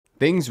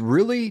things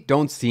really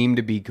don't seem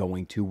to be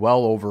going too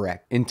well over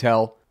at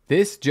Intel.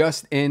 This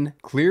just in,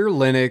 Clear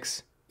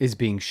Linux is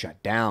being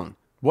shut down.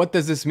 What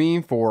does this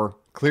mean for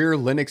Clear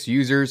Linux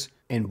users,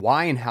 and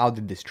why and how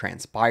did this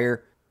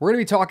transpire? We're going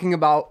to be talking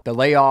about the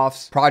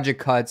layoffs, project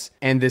cuts,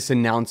 and this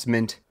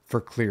announcement for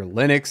Clear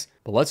Linux.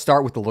 But let's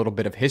start with a little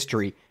bit of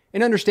history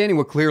and understanding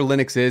what Clear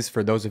Linux is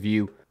for those of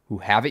you who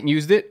haven't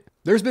used it.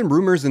 There's been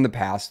rumors in the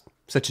past,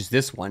 such as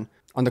this one,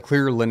 on the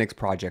Clear Linux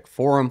project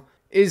forum.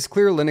 Is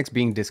Clear Linux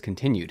being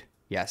discontinued?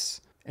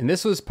 Yes. And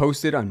this was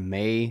posted on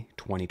May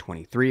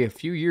 2023, a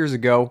few years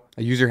ago.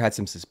 A user had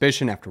some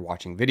suspicion after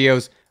watching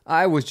videos.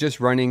 I was just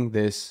running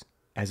this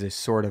as a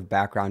sort of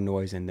background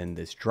noise, and then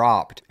this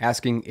dropped,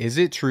 asking, is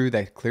it true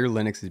that Clear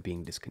Linux is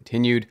being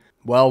discontinued?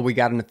 Well, we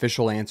got an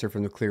official answer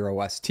from the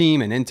ClearOS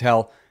team and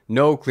Intel.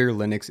 No, Clear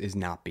Linux is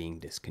not being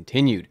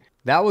discontinued.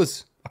 That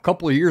was a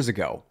couple of years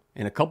ago,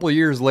 and a couple of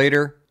years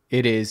later,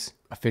 it is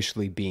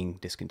officially being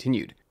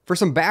discontinued. For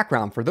some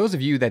background, for those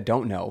of you that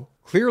don't know,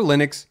 Clear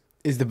Linux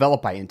is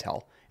developed by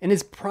Intel and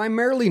is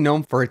primarily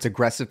known for its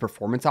aggressive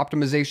performance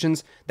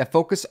optimizations that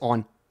focus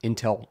on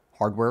Intel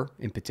hardware,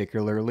 in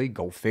particularly,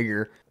 go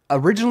figure.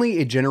 Originally,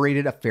 it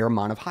generated a fair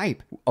amount of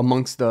hype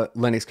amongst the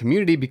Linux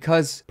community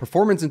because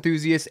performance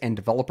enthusiasts and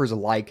developers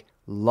alike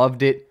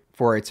loved it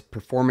for its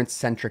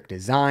performance-centric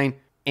design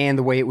and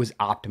the way it was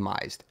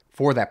optimized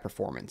for that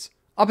performance.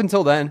 Up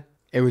until then,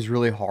 it was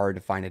really hard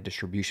to find a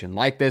distribution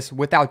like this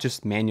without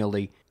just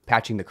manually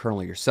patching the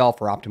kernel yourself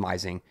or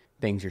optimizing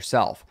things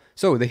yourself.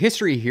 So the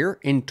history here,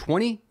 in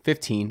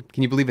 2015,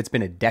 can you believe it's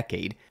been a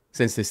decade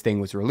since this thing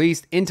was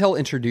released, Intel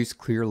introduced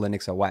Clear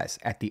Linux OS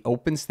at the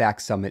OpenStack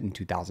Summit in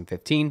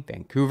 2015,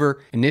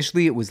 Vancouver.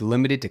 Initially, it was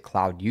limited to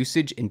cloud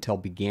usage. Intel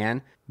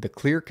began the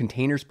Clear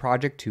Containers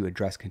project to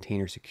address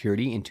container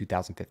security in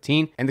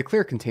 2015. And the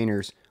Clear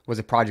Containers was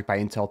a project by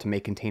Intel to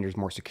make containers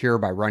more secure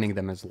by running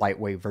them as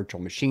lightweight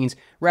virtual machines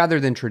rather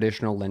than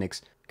traditional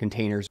Linux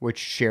containers, which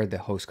shared the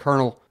host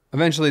kernel.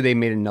 Eventually, they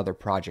made another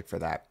project for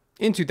that.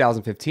 In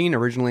 2015,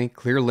 originally,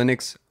 Clear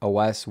Linux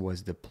OS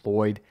was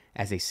deployed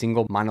as a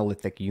single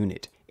monolithic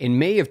unit. In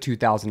May of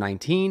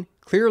 2019,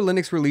 Clear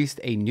Linux released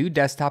a new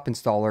desktop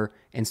installer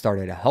and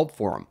started a help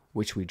forum,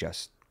 which we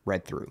just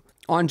read through.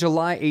 On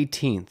July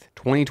 18th,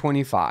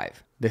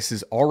 2025, this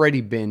has already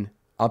been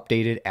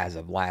updated as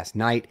of last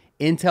night.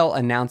 Intel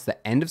announced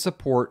the end of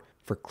support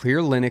for Clear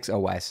Linux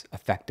OS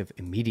effective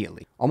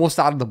immediately. Almost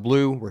out of the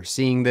blue, we're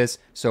seeing this,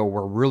 so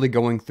we're really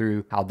going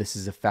through how this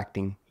is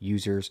affecting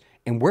users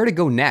and where to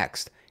go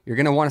next. You're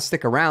going to want to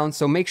stick around,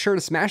 so make sure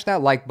to smash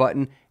that like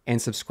button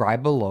and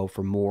subscribe below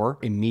for more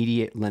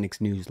immediate Linux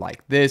news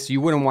like this.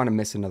 You wouldn't want to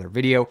miss another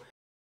video.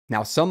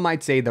 Now, some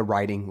might say the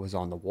writing was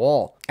on the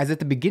wall, as at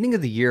the beginning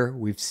of the year,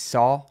 we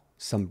saw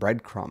some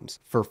breadcrumbs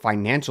for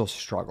financial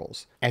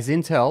struggles, as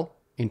Intel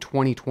in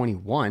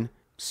 2021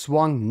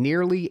 swung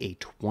nearly a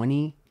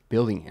 20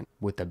 billion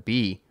with a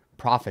B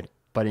profit,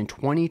 but in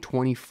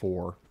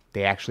 2024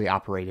 they actually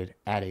operated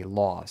at a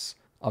loss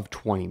of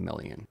 20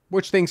 million,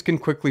 which things can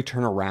quickly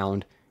turn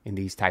around in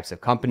these types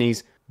of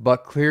companies,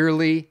 but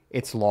clearly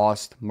it's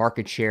lost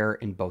market share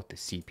in both the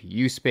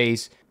CPU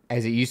space,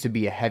 as it used to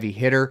be a heavy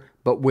hitter,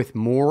 but with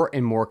more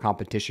and more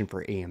competition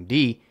for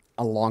AMD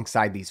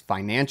alongside these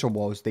financial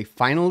woes, they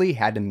finally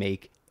had to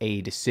make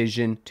a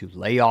decision to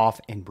lay off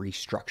and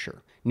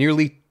restructure.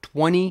 Nearly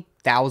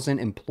 20,000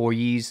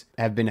 employees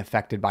have been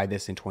affected by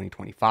this in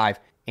 2025,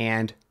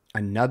 and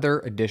another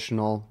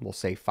additional, we'll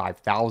say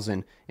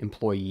 5,000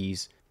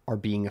 employees are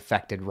being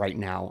affected right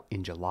now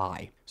in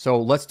July. So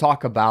let's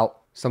talk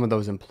about some of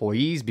those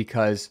employees,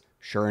 because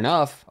sure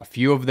enough, a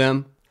few of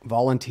them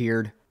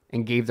volunteered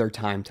and gave their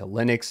time to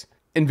Linux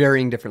in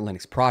varying different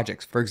Linux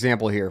projects. For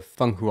example here,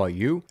 Fenghua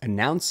Yu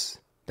announced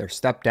their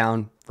step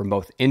down from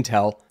both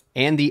Intel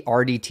and the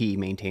RDT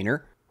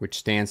maintainer, which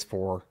stands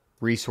for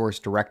Resource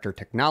Director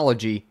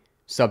Technology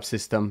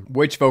subsystem,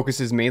 which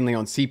focuses mainly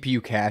on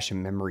CPU cache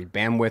and memory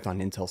bandwidth on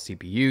Intel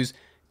CPUs.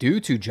 Due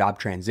to job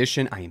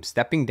transition, I am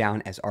stepping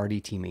down as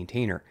RDT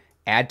maintainer.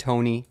 Add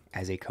Tony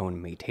as a Kernel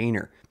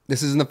maintainer.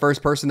 This isn't the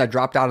first person that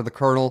dropped out of the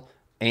kernel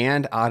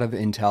and out of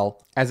Intel,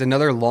 as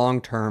another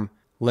long-term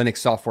Linux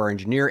software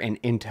engineer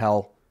and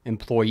Intel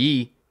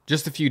employee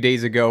just a few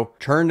days ago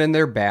turned in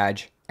their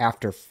badge.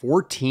 After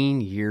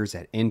 14 years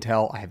at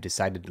Intel, I have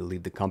decided to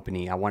leave the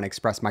company. I want to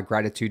express my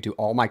gratitude to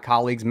all my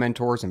colleagues,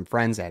 mentors, and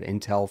friends at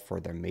Intel for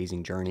their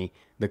amazing journey.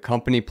 The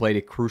company played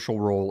a crucial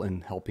role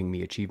in helping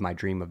me achieve my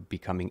dream of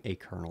becoming a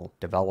kernel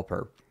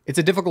developer. It's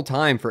a difficult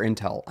time for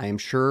Intel. I am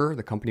sure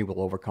the company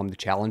will overcome the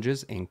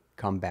challenges and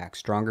come back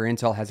stronger.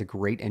 Intel has a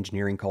great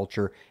engineering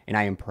culture, and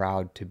I am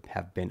proud to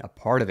have been a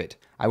part of it.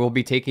 I will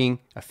be taking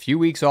a few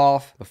weeks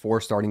off before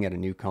starting at a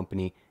new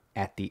company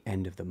at the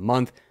end of the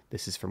month.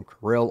 This is from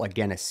Kernel,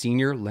 again, a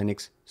senior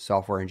Linux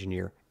software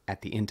engineer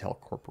at the Intel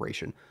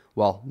Corporation.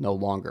 Well, no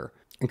longer.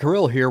 And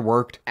Kernel here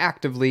worked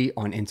actively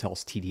on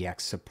Intel's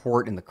TDX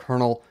support in the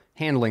kernel,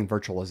 handling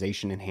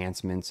virtualization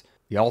enhancements.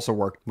 He also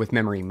worked with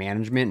memory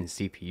management and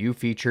CPU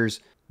features.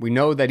 We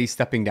know that he's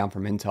stepping down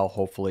from Intel.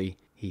 Hopefully,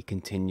 he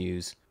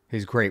continues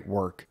his great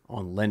work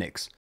on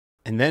Linux.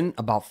 And then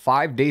about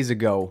 5 days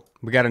ago,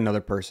 we got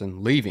another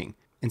person leaving,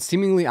 and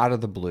seemingly out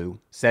of the blue,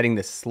 setting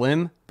the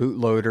Slim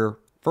bootloader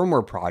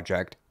firmware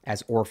project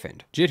as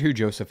orphaned. Jithu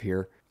Joseph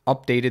here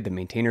updated the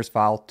maintainers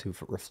file to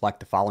reflect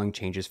the following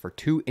changes for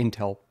 2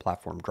 Intel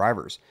platform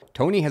drivers.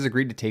 Tony has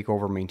agreed to take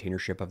over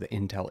maintainership of the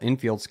Intel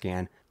infield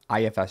scan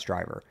IFS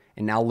driver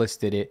and now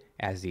listed it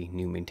as the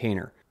new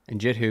maintainer. And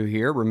Jithu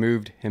here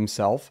removed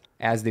himself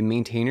as the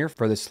maintainer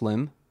for the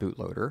Slim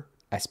bootloader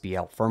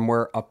SBL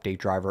firmware update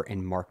driver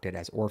and marked it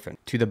as orphan.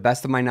 To the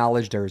best of my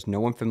knowledge, there is no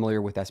one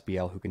familiar with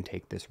SBL who can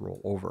take this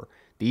role over.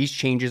 These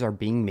changes are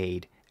being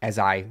made as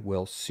I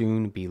will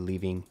soon be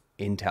leaving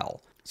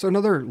Intel. So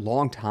another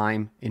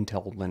long-time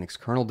Intel Linux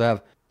kernel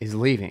dev is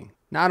leaving.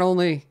 Not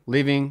only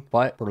leaving,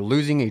 but we're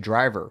losing a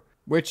driver,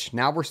 which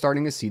now we're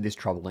starting to see this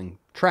troubling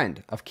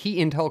trend of key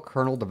Intel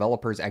kernel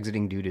developers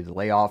exiting due to the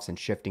layoffs and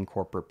shifting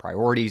corporate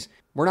priorities.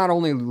 We're not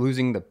only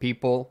losing the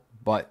people,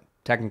 but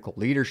technical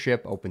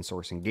leadership, open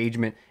source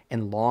engagement,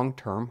 and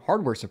long-term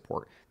hardware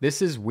support.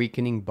 This is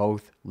weakening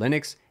both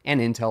Linux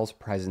and Intel's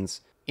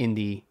presence in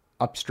the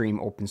upstream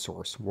open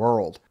source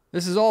world.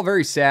 This is all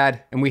very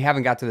sad, and we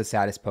haven't got to the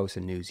saddest post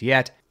in news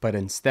yet, but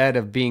instead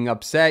of being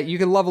upset, you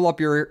can level up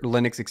your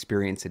Linux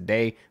experience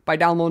today by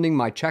downloading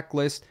my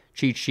checklist,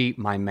 cheat sheet,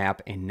 my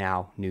map, and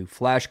now new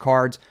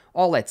flashcards,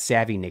 all at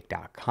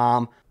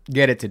SavvyNik.com.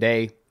 Get it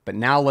today, but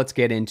now let's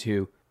get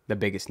into the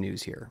biggest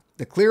news here.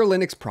 The Clear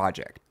Linux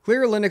project.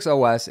 Clear Linux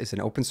OS is an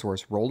open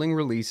source rolling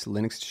release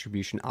Linux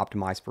distribution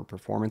optimized for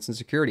performance and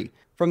security.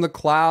 From the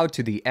cloud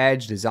to the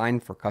edge,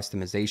 designed for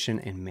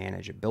customization and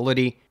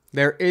manageability.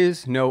 There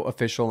is no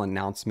official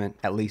announcement,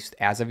 at least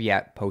as of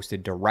yet,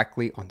 posted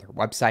directly on their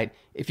website.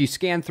 If you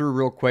scan through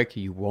real quick,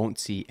 you won't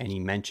see any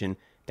mention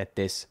that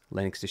this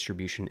Linux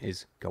distribution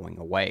is going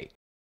away.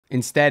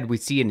 Instead, we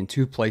see it in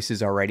 2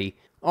 places already.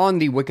 On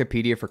the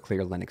Wikipedia for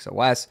Clear Linux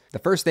OS, the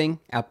first thing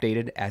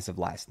updated as of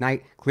last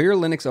night, Clear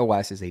Linux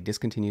OS is a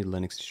discontinued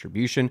Linux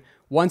distribution,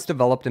 once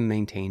developed and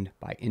maintained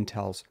by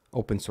Intel's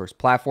open source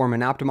platform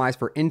and optimized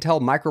for Intel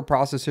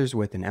microprocessors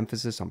with an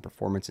emphasis on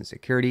performance and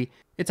security.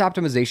 Its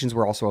optimizations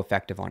were also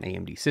effective on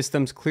AMD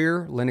systems.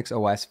 Clear Linux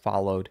OS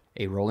followed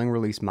a rolling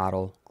release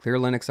model. Clear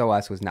Linux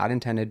OS was not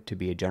intended to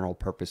be a general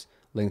purpose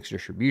Linux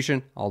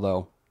distribution,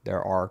 although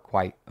there are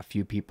quite a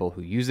few people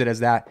who use it as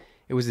that.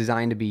 It was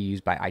designed to be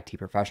used by IT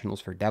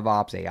professionals for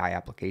DevOps, AI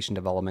application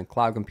development,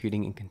 cloud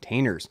computing, and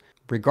containers.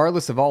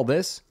 Regardless of all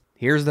this,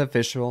 here's the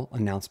official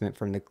announcement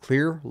from the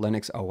Clear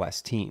Linux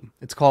OS team.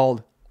 It's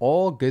called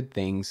All Good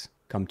Things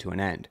Come to an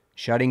End,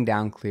 shutting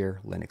down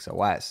Clear Linux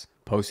OS.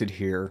 Posted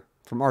here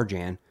from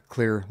Arjan,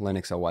 Clear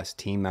Linux OS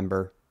team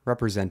member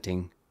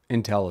representing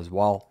Intel as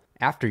well.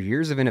 After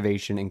years of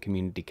innovation and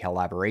community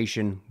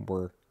collaboration,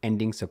 we're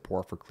ending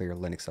support for Clear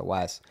Linux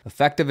OS.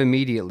 Effective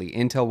immediately,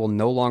 Intel will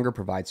no longer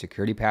provide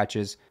security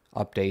patches,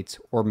 updates,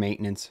 or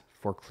maintenance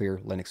for Clear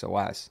Linux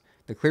OS.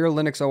 The Clear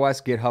Linux OS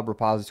GitHub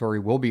repository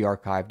will be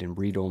archived in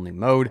read-only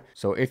mode,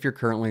 so if you're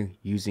currently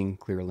using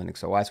Clear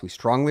Linux OS, we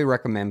strongly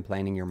recommend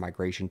planning your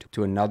migration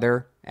to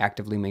another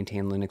actively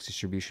maintained Linux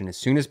distribution as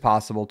soon as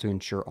possible to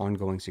ensure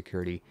ongoing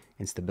security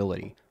and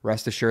stability.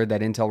 Rest assured that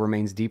Intel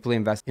remains deeply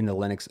invested in the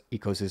Linux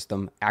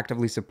ecosystem,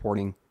 actively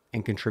supporting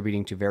and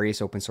contributing to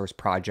various open source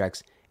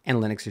projects and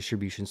Linux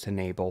distributions to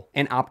enable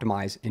and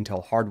optimize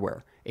Intel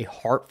hardware. A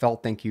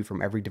heartfelt thank you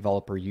from every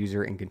developer,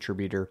 user, and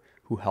contributor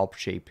who helped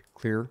shape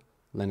Clear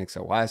Linux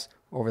OS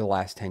over the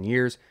last 10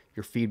 years.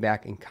 Your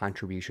feedback and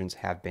contributions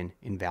have been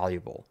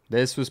invaluable.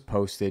 This was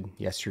posted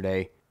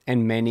yesterday,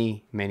 and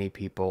many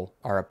people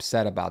are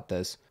upset about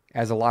this,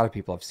 as a lot of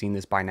people have seen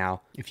this by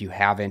now. If you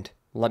haven't,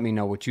 let me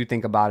know what you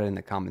think about it in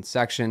the comments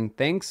section.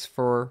 Thanks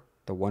for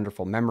the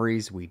wonderful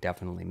memories. We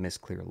definitely miss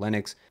Clear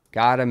Linux.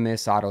 Gotta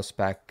miss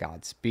AutoSpec.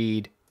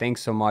 Godspeed.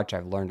 Thanks so much.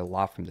 I've learned a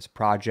lot from this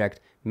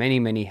project.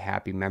 Many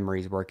happy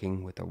memories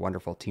working with a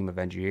wonderful team of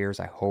engineers.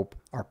 I hope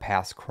our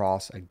paths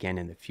cross again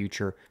in the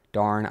future.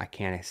 Darn, I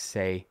can't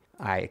say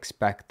I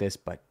expect this,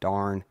 but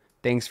darn.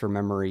 Thanks for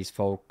memories,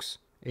 folks.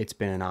 It's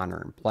been an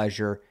honor and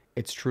pleasure.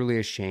 It's truly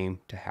a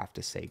shame to have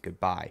to say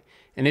goodbye.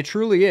 And it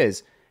truly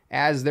is,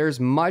 as there's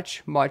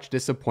much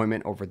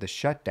disappointment over the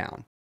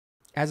shutdown.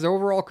 As the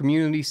overall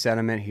community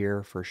sentiment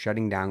here for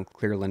shutting down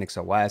Clear Linux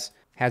OS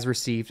has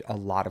received a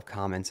lot of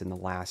comments in the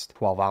last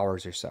 12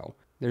 hours or so.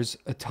 There's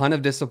a ton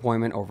of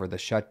disappointment over the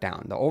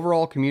shutdown. The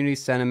overall community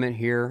sentiment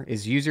here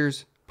is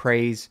users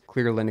praise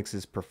Clear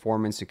Linux's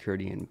performance,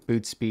 security, and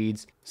boot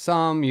speeds.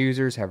 Some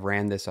users have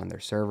ran this on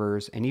their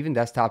servers and even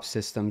desktop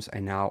systems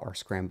and now are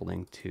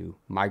scrambling to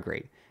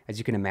migrate. As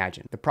you can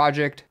imagine, the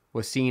project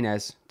was seen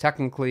as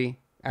technically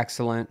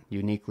excellent,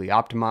 uniquely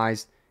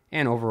optimized,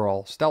 and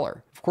overall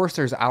stellar. Of course,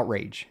 there's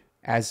outrage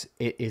as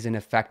it is an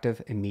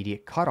effective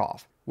immediate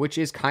cutoff, which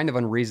is kind of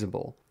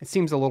unreasonable. It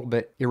seems a little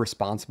bit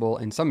irresponsible,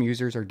 and some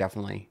users are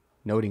definitely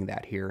noting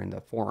that here in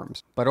the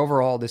forums. But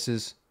overall, this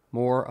is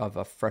more of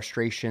a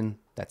frustration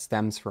that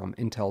stems from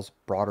Intel's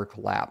broader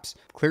collapse.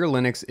 Clear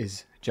Linux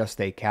is just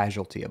a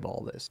casualty of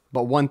all this.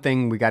 But one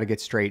thing we got to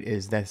get straight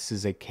is this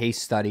is a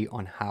case study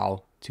on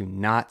how to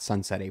not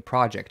sunset a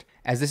project.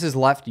 as this has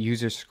left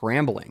users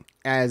scrambling,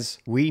 as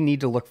we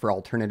need to look for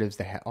alternatives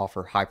that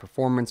offer high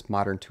performance,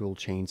 modern tool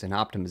chains and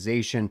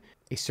optimization,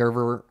 a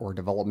server or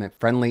development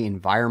friendly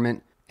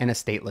environment, and a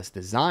stateless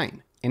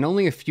design. And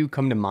only a few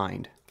come to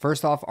mind.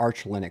 First off,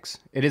 Arch Linux.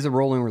 It is a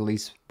rolling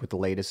release with the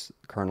latest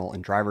kernel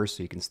and drivers,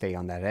 so you can stay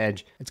on that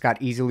edge. It's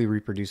got easily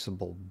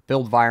reproducible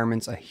build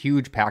environments, a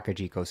huge package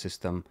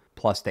ecosystem,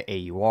 plus the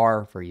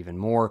AUR for even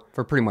more,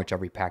 for pretty much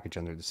every package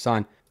under the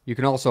sun. You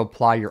can also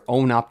apply your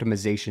own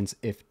optimizations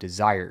if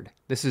desired.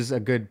 This is a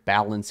good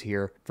balance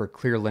here for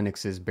Clear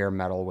Linux's bare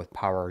metal with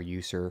power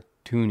user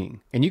tuning.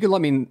 And you can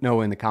let me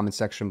know in the comment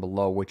section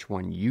below which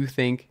one you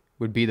think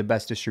would be the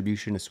best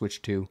distribution to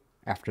switch to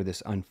after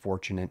this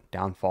unfortunate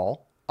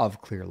downfall of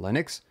Clear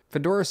Linux.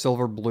 Fedora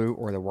Silverblue,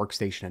 or the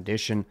Workstation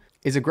Edition,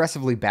 is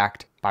aggressively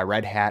backed by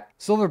Red Hat.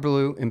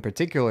 Silverblue in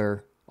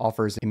particular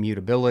offers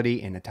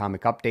immutability and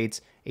atomic updates,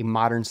 a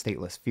modern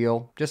stateless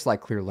feel, just like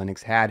Clear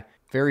Linux had,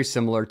 very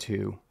similar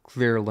to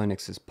Clear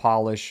Linux's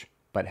Polish,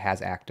 but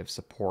has active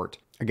support.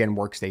 Again,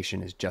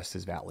 Workstation is just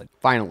as valid.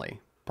 Finally,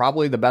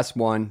 probably the best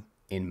one,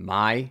 in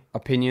my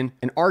opinion,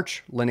 an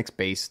Arch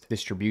Linux-based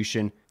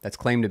distribution that's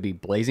claimed to be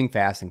blazing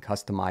fast and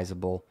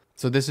customizable.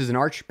 So this is an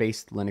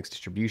Arch-based Linux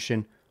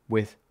distribution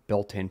with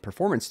built-in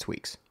performance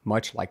tweaks,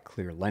 much like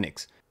Clear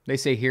Linux. They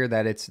say here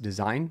that it's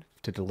designed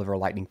to deliver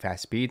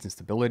lightning-fast speeds and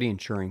stability,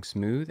 ensuring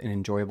smooth and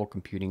enjoyable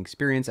computing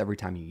experience every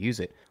time you use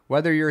it.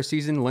 Whether you're a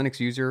seasoned Linux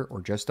user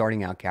or just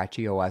starting out,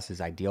 CatchyOS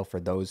is ideal for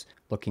those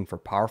looking for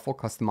powerful,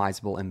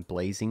 customizable, and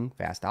blazing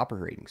fast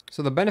operating.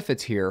 So the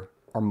benefits here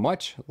are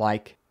much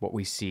like what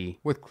we see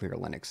with Clear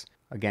Linux.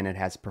 Again, it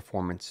has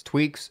performance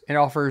tweaks. It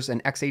offers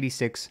an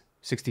x86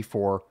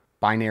 64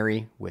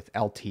 binary with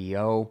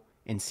LTO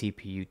and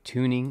CPU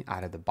tuning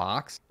out of the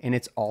box. And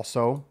it's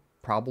also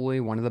probably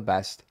one of the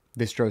best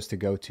distros to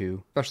go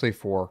to, especially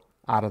for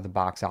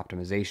out-of-the-box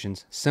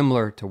optimizations,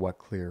 similar to what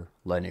Clear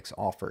Linux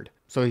offered.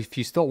 So if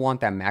you still want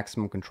that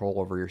maximum control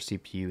over your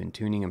CPU and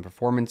tuning and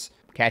performance,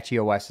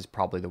 CatchyOS is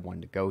probably the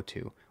one to go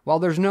to. While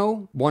there's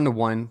no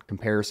one-to-one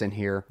comparison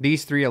here,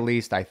 these three at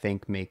least I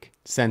think make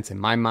sense in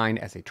my mind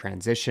as a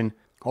transition.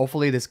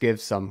 Hopefully this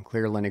gives some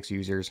Clear Linux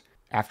users,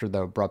 after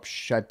the abrupt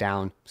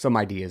shutdown, some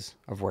ideas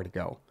of where to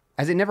go.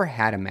 As it never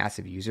had a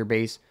massive user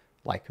base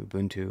like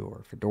Ubuntu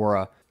or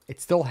Fedora, it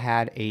still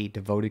had a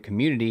devoted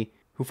community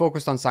who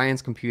focused on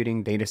science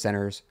computing, data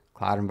centers,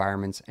 cloud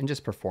environments, and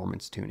just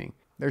performance tuning.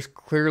 There's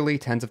clearly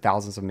tens of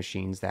thousands of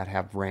machines that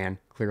have ran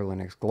Clear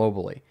Linux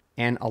globally,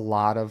 and a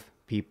lot of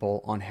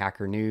people on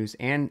Hacker News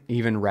and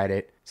even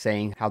Reddit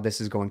saying how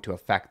this is going to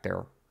affect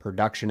their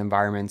production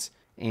environments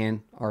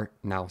and are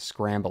now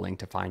scrambling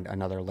to find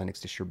another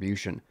Linux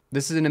distribution.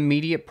 This is an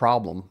immediate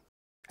problem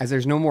as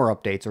there's no more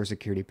updates or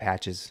security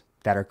patches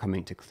that are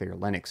coming to Clear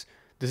Linux.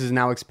 This is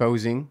now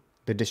exposing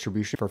the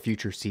distribution for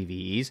future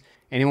CVEs.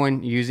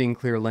 Anyone using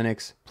Clear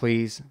Linux,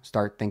 please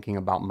start thinking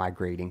about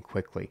migrating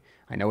quickly.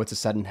 I know it's a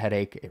sudden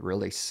headache. It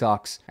really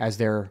sucks as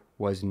there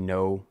was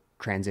no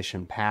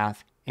transition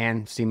path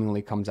and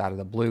seemingly comes out of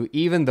the blue.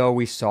 Even though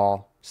we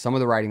saw some of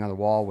the writing on the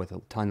wall with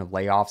a ton of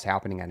layoffs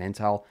happening at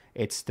Intel,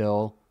 it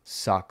still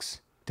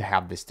sucks to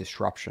have this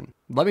disruption.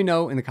 Let me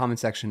know in the comment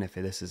section if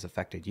this has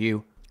affected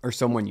you or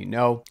someone you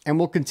know, and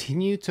we'll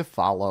continue to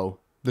follow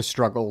the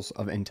struggles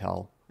of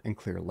Intel and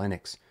Clear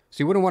Linux.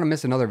 So you wouldn't want to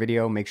miss another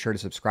video. Make sure to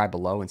subscribe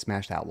below and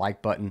smash that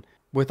like button.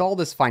 With all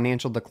this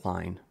financial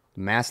decline,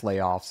 mass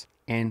layoffs,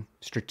 and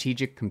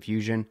strategic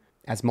confusion,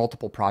 as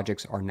multiple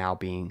projects are now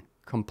being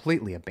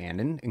completely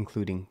abandoned,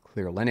 including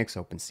Clear Linux,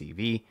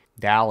 OpenCV,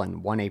 DAL,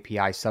 and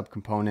OneAPI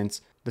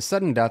subcomponents, the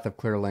sudden death of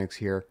Clear Linux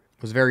here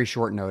was very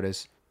short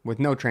notice with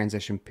no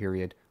transition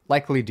period,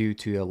 likely due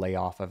to a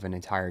layoff of an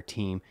entire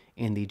team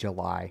in the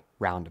July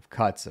round of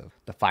cuts of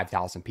the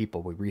 5,000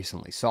 people we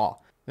recently saw.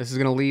 This is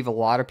going to leave a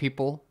lot of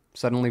people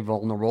suddenly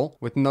vulnerable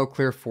with no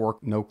clear fork,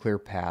 no clear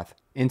path.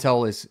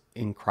 Intel is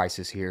in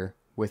crisis here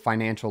with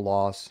financial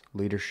loss,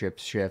 leadership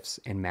shifts,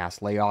 and mass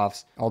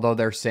layoffs. Although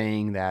they're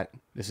saying that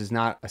this is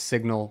not a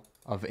signal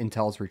of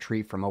Intel's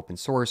retreat from open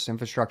source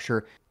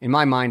infrastructure, in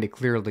my mind it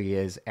clearly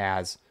is,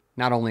 as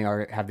not only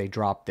have they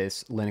dropped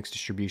this Linux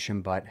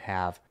distribution, but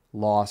have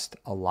lost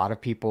a lot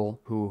of people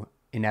who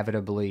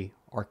inevitably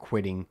are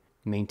quitting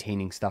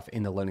maintaining stuff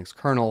in the Linux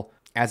kernel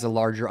as a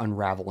larger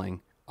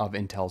unraveling of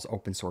Intel's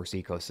open source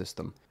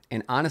ecosystem.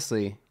 And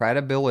honestly,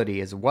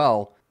 credibility as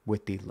well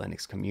with the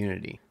Linux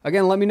community.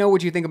 Again, let me know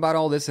what you think about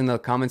all this in the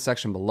comment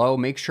section below.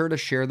 Make sure to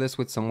share this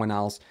with someone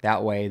else.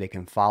 That way they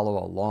can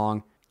follow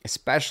along,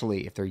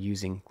 especially if they're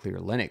using Clear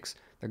Linux.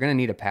 They're going to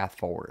need a path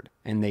forward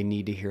and they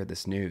need to hear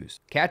this news.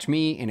 Catch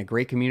me in a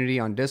great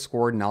community on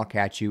Discord and I'll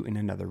catch you in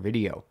another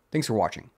video. Thanks for watching.